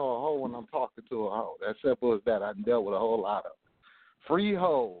day. I know a hoe when I'm talking to a hoe. That's simple as that. I dealt with a whole lot of free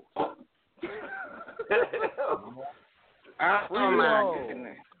hoes. Oh my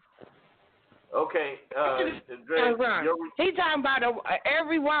goodness. Okay, he talking about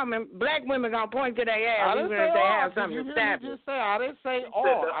every woman. Black women gonna point to their ass even if they have something established. I didn't say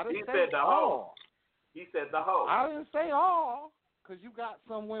all. He said the hoe. He said the hoe. I didn't say all, because you got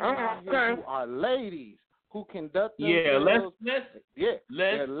some women out here who are ladies who conduct themselves.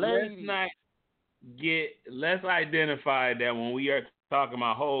 Let's identify that when we are talking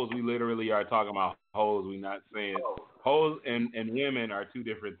about hoes, we literally are talking about hoes. We're not saying hoes and women are two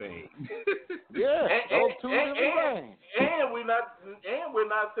different things. Those two different things. And we're not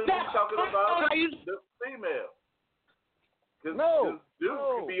simply talking about the female. No. Dudes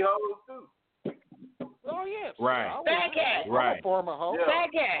can be hoes too. Oh yeah. Right. Faggot. I'm a former hoe.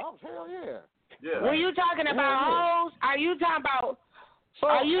 Faggot. Oh hell yeah. Yeah. When you talking about hoes, are you talking about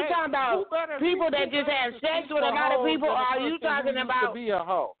people that just have sex with a lot of people, or are you talking about to be a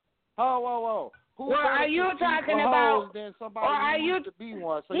hoe? Whoa. Well, are you talking about then somebody or used to be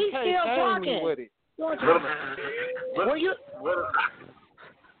one? So he's still talking. With it. When you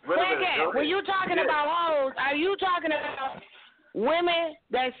talking about hoes, are you talking about women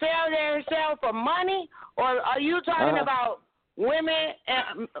that sell themselves for money, or are you talking about women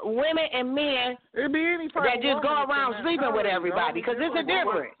and men that just go around sleeping with everybody? Because it's a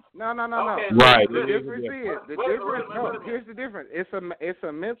difference. No. Okay. Right. The difference is here's the difference. It's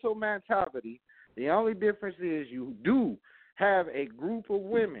a mental mentality. The only difference is you do have a group of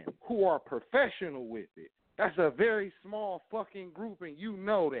women who are professional with it. That's a very small fucking group, and you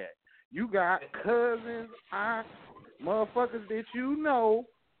know that. You got cousins, motherfuckers that you know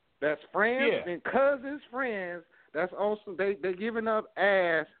that's friends and cousins' friends. That's also they giving up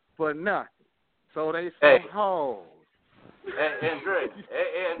ass for nothing. So they say hoes. And Dre.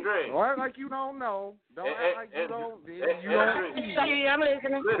 Don't act like you don't know. Don't act like you don't. You don't see. I'm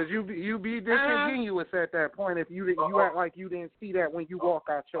listening. Because you be disingenuous at that point if you act like you didn't see that when you walk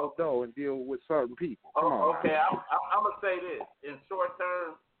out your door and deal with certain people. Come on. Okay, I'm gonna say this in short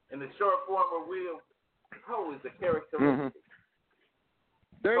term, in the short form of Will, hoe is a characteristic. Mm-hmm.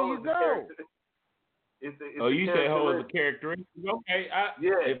 There you go. It's you say hoe is a characteristic? Okay.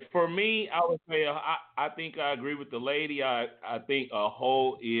 For me, I would say I think I agree with the lady. I think a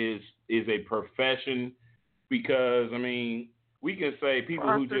hoe is a profession because we can say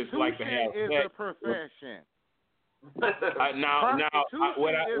people who just like to have sex. Prostitution is a profession.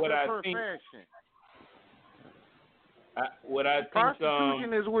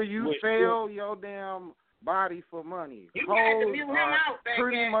 Prostitution is where you sell your damn body for money. Hoes are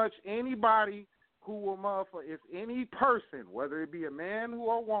pretty much anybody who will it's any person, whether it be a man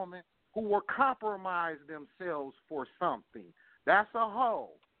or a woman, who will compromise themselves for something. That's a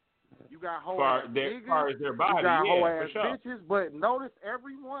hoe. You got hoe ass niggas, their body, you got hoe ass sure. bitches, but notice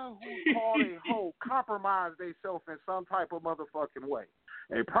everyone who's called a hoe compromised themselves in some type of motherfucking way.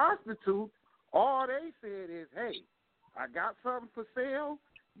 A prostitute, all they said is, hey, I got something for sale,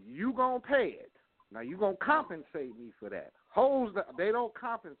 you gonna pay it. Now you gonna compensate me for that. Hoes, they don't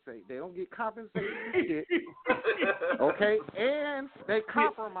compensate. They don't get compensated for shit. Okay, and they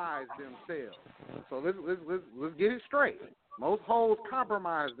compromise themselves. So let's get it straight. Most hoes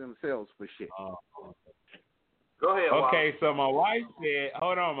compromise themselves for shit. Go ahead. Okay, so my wife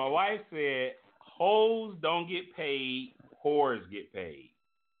said, hoes don't get paid, whores get paid.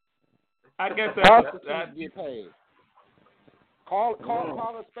 I guess that's get paid. Call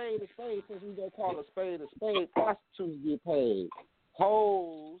a spade a spade. Since we gonna call a spade, prostitutes get paid.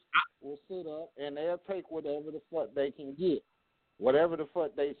 Hoes will sit up and they'll take whatever the fuck they can get, whatever the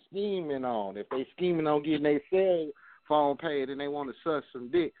fuck they scheming on. If they scheming on getting their cell phone paid and they want to suck some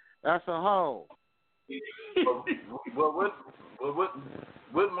dick, that's a hoe. Well,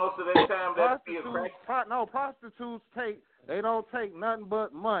 what most of their time that's prostitutes don't take nothing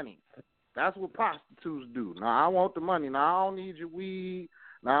but money. That's what prostitutes do. Now, I want the money. Now, I don't need your weed.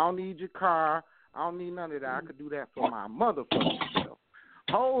 Now, I don't need your car. I don't need none of that. I could do that for my motherfucking self.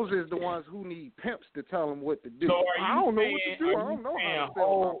 Hoes is the ones who need pimps to tell them what to do. So I don't know what to do. I don't know how to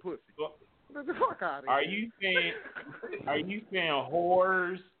sell my pussy. Get the fuck out of here. Are you saying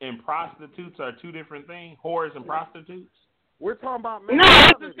whores and prostitutes are two different things? Whores and prostitutes? We're talking about no,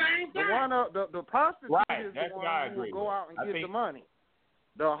 that's the same thing. The prostitute is the one who will go out and get the money.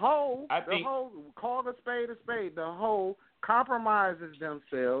 The hoe, call a spade a spade. The hoe compromises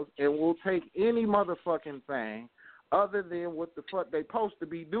themselves and will take any motherfucking thing other than what the fuck they supposed to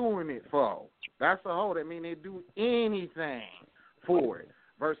be doing it for. That's a hoe. That mean they do anything for it.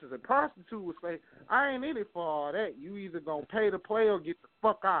 Versus a prostitute would say, I ain't in it for all that. You either gonna pay to play or get the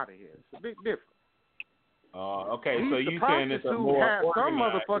fuck out of here. It's a big difference. Okay, so you saying it's a more have some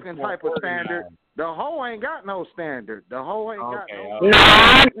motherfucking type of standard. The hoe ain't got no standard. The hoe ain't got no.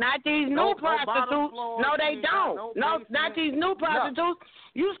 No, not these new prostitutes. No, they don't. No, not these new prostitutes.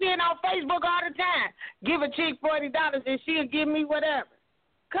 You see it on Facebook all the time. Give a chick $40 and she'll give me whatever.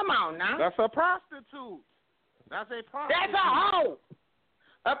 Come on now. That's a prostitute. That's a prostitute. That's a hoe.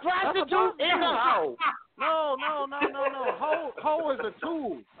 A prostitute is a hoe. No. Hoe is a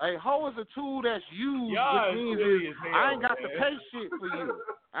tool. A hoe is a tool that's used, which means I ain't got to pay shit for you.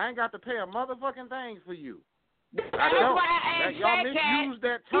 I ain't got to pay a motherfucking thing for you. That's why I asked y'all Fat Cat. misuse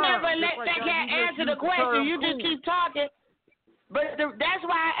that You term. never let Fat Cat answer the question. You just keep talking. But that's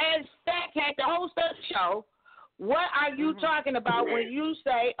why I asked Fat Cat, the host of the show, what are you talking about when you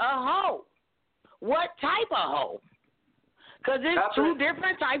say a hoe? What type of hoe? Because there's two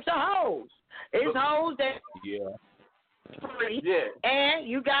different types of hoes. It's hoes that free, and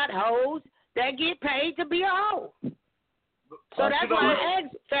you got hoes that get paid to be a hoe. So that's why I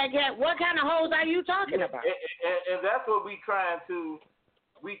asked Fat Cat, what kind of hoes are you talking about? And that's what we trying to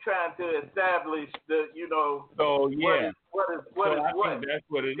establish the, you know. So yeah. What is I think that's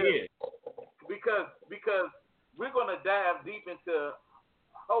what it is. Because we're gonna dive deep into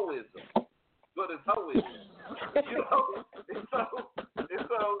hoism. What is hoism? You know, and so it's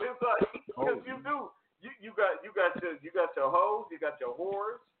like, because you got your hoes, you got your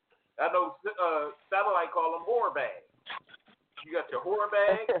whores. I know Satellite call them whore bags. You got your whore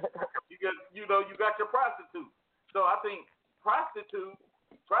bag. You got your prostitute. So I think prostitute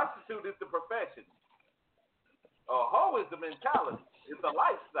is the profession. Hoe is the mentality. It's a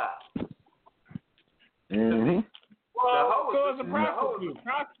lifestyle. Mm-hmm. Well, so is a prostitute.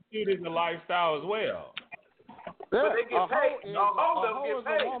 Prostitute is a lifestyle as well. Yeah, but they get paid. A hoe is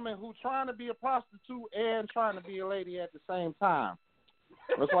a woman who's trying to be a prostitute and trying to be a lady at the same time.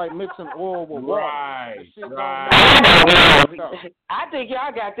 It's like mixing oil with water. Right. I think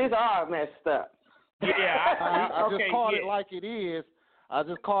y'all got this all messed up. Yeah, I just called it like it is. I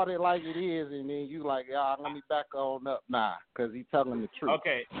just called it like it is, and then you like, let me back on up now, because he's telling the truth.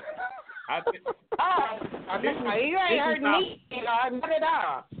 Okay. You ain't heard me, not at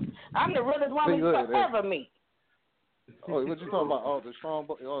all. I'm the realest woman you ever meet. Oh, what you talking about? Oh, the strong.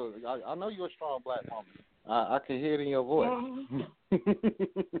 I know you're a strong black woman. I can hear it in your voice.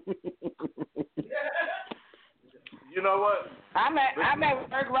 You know what? I'm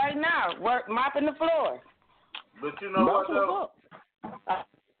at work right now, mopping the floor. But you know what though?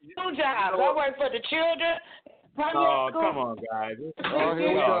 Two jobs. I work for the children. Oh, come on, guys.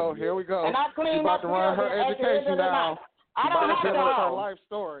 Here we go. And I clean She's about to run her education down. I don't have to her life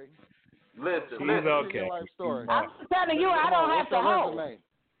story. Listen. Okay. Your life story. I'm telling you, I don't have to hold.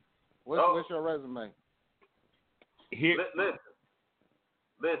 What's your resume? Here. Listen.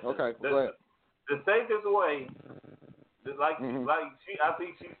 Okay, go ahead. The safest way, I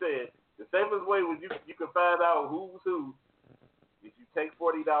think she said, the safest way was you can find out who's who. If you take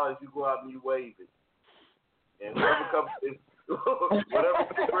 $40, you go out and you wave it. And whatever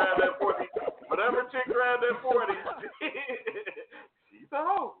chick grab that 40, she's a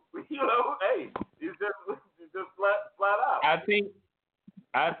hoe. You know, hey, it's just flat out.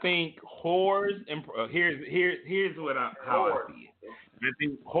 I think whores and here's how I see it. I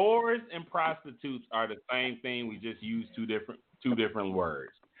think whores and prostitutes are the same thing. We just use two different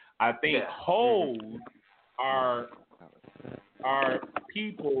words. I think hoes are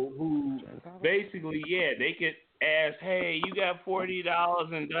people who basically, they could ask, hey, you got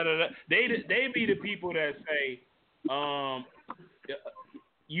 $40 and da da da. They be the people that say,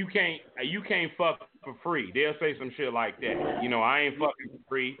 you can't fuck for free. They'll say some shit like that. You know, I ain't fucking for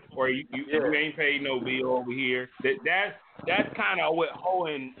free, or you ain't paid no bill over here. That's kind of what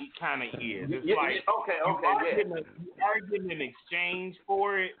hoeing kind of is. It's you are getting an exchange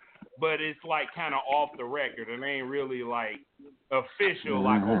for it, but it's like kind of off the record. It ain't really like official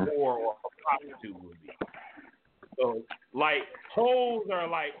like a whore or a prostitute would be. So like hoes are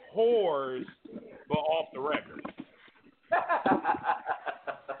like whores, but off the record.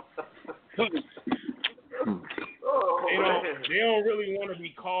 They don't really want to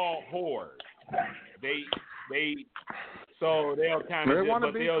be called whores. So they'll kind of. They want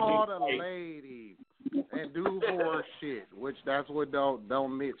to be called a lady and do whore shit, which that's what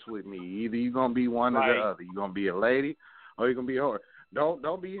don't mix with me. Either you're gonna be one or the other. You're gonna be a lady or you're gonna be a whore.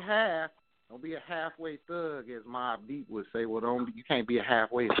 Don't be half. Don't be a halfway thug, as Mobb Deep would say. Well, you can't be a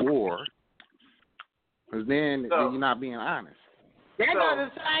halfway whore, because then you're not being honest. That goes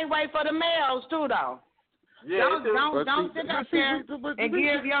the same way for the males too, though. Yeah, don't sit up there and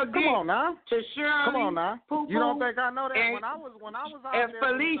give your dick to Shirley. Come on now. Poo-poo, you don't think I know that? And, when I was out and there,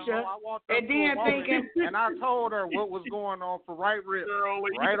 Felicia, I walked up and then thinking, and I told her what was going on for right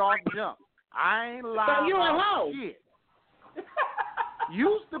off jump. I ain't lying. So you a hoe? Shit.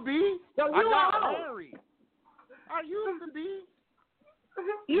 Used to be. So you I got married. I used to be.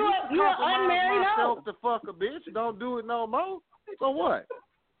 You an unmarried hoe. To fuck a bitch. Don't do it no more. So what?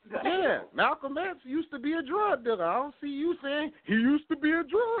 Yeah, Malcolm X used to be a drug dealer. I don't see you saying he used to be a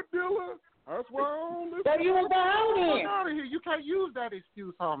drug dealer. That's why I don't listen. So you was a hoe then. Out of here. You can't use that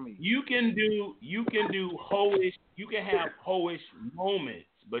excuse on me. You can do hoish. You can have hoish moments,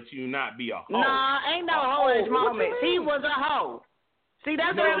 but you not be a hoe. Nah, ain't no hoish moments. He was a hoe. See,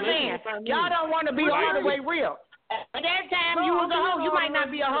 that's what I'm saying. Y'all don't want to be all the way real. At that time, you was a hoe. You might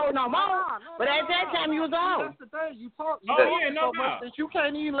not be a hoe no more, but at that time, you was a hoe. That's the thing. You talk no. so much that you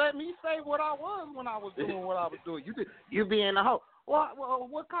can't even let me say what I was when I was doing what I was doing. You being a hoe.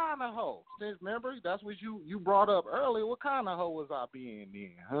 What kind of hoe? Since remember, that's what you brought up earlier. What kind of hoe was I being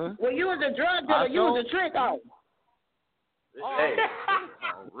then, huh? Well, you was a drug dealer. You was a trick hoe. Oh, hey.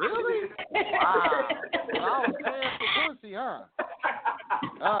 Really? Wow. I was paying for pussy, huh?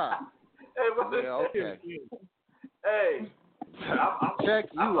 Yeah, okay. Hey, check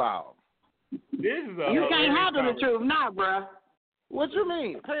you out. This is you can't handle the truth, nah, bruh. What you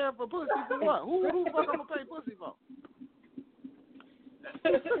mean? Paying for pussy for what? Who fuck I'm gonna pay pussy for?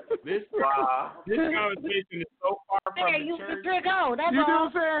 This conversation is so far from the you church. Trick hoe. That's you all. know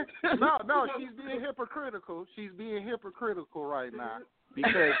what I'm saying? No, she's being hypocritical. She's being hypocritical right now.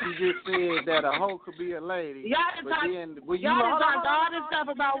 Because she just said that a hoe could be a lady. Y'all done talked all this stuff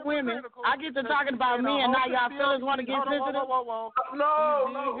about women. I get to talking about men, now y'all fellas want to get sensitive? No.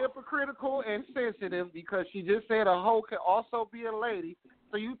 She's being hypocritical and sensitive because she just said a hoe could also be a lady.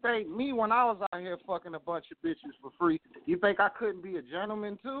 So you think me, when I was out here fucking a bunch of bitches for free, you think I couldn't be a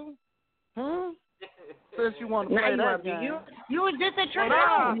gentleman too? Since you want to play that game. You was just a trick.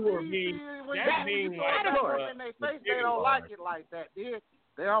 When you in their face, they don't like it like that, dude.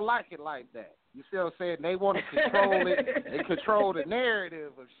 They don't like it like that. You see what I'm saying? They want to control it. They control the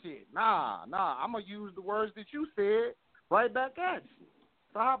narrative of shit. Nah. I'm going to use the words that you said right back at you.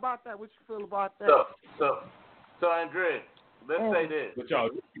 So how about that? What you feel about that? So Andre, let's say this.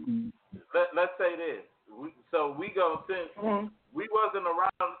 Let's say this. We go since we wasn't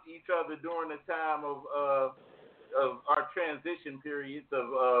around each other during the time of our transition periods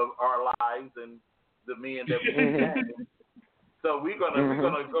of our lives and the men that we had. So we're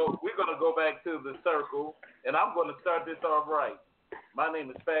gonna go back to the circle, and I'm gonna start this off right. My name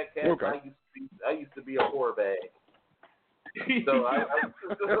is Fat Cat. Okay. I used to be a whore bag. So I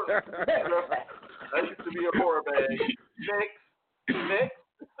used to be a whore bag. Next.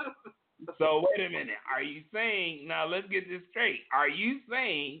 So wait a minute. Are you saying, now let's get this straight. Are you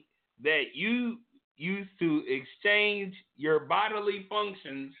saying that you used to exchange your bodily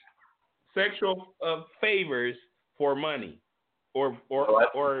functions, sexual favors for money? Or we kind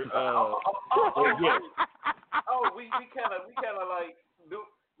of like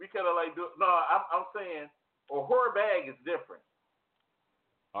do. No, I'm saying a whore bag is different.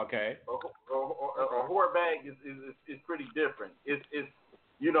 Okay. A whore bag is pretty different. It's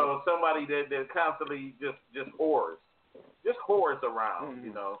somebody that constantly just whores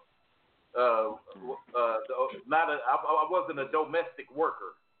around. I wasn't a domestic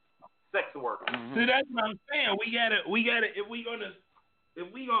worker. Sex worker. See, that's what I'm saying. We gotta. If we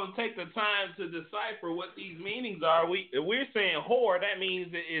gonna take the time to decipher what these meanings are, if we're saying whore, that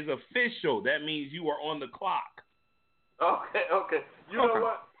means it is official. That means you are on the clock. Okay. You know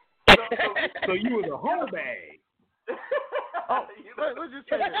what? So you was a whore bag. Let's just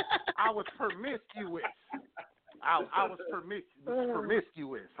say that I was promiscuous. I was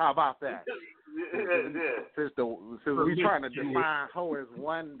promiscuous. How about that? Yeah. Since we're trying to define hoe as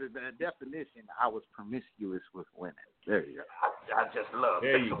one the definition, I was promiscuous with women. There you go. I just love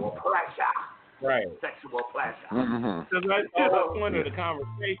sexual pleasure. Right. Sexual pleasure. Because that's the whole point of the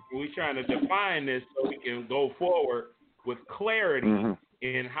conversation. We're trying to define this so we can go forward with clarity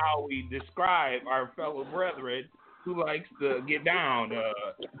in how we describe our fellow brethren who likes to get down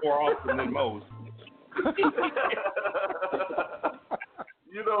more often than most.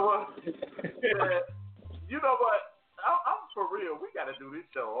 You know what? I'm for real. We got to do this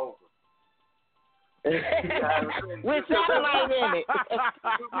show over. We're satellite in it.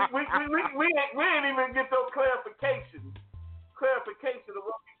 we ain't even get no clarification of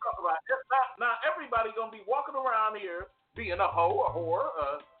what we talk about. Now everybody gonna be walking around here being a hoe, a whore,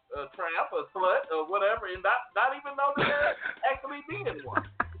 a tramp, a slut, or whatever, and not even know that they're actually being one.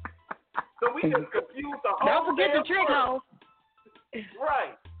 So we just confuse the whole. Don't forget the trick hoe.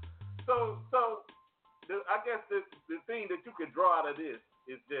 Right. So I guess the thing that you can draw out of this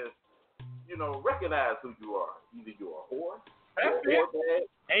is just, recognize who you are. Either you're a whore, a whore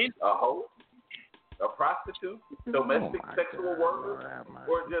bag, a hoe, a prostitute, domestic sexual worker,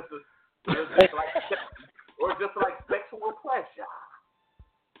 or just like sexual pleasure.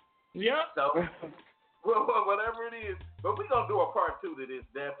 Yeah. So whatever it is, but we're gonna do a part 2 to this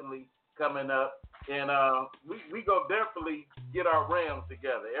definitely. coming up, and we go definitely get our Rams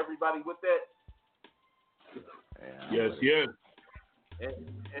together. Everybody with that? Yeah, yes.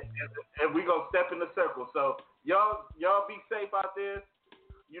 And we gonna step in the circle. So y'all be safe out there.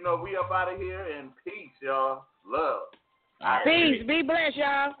 You know, we up out of here, and peace, y'all. Love. Peace. Be blessed,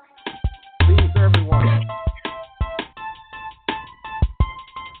 y'all. Peace, everyone.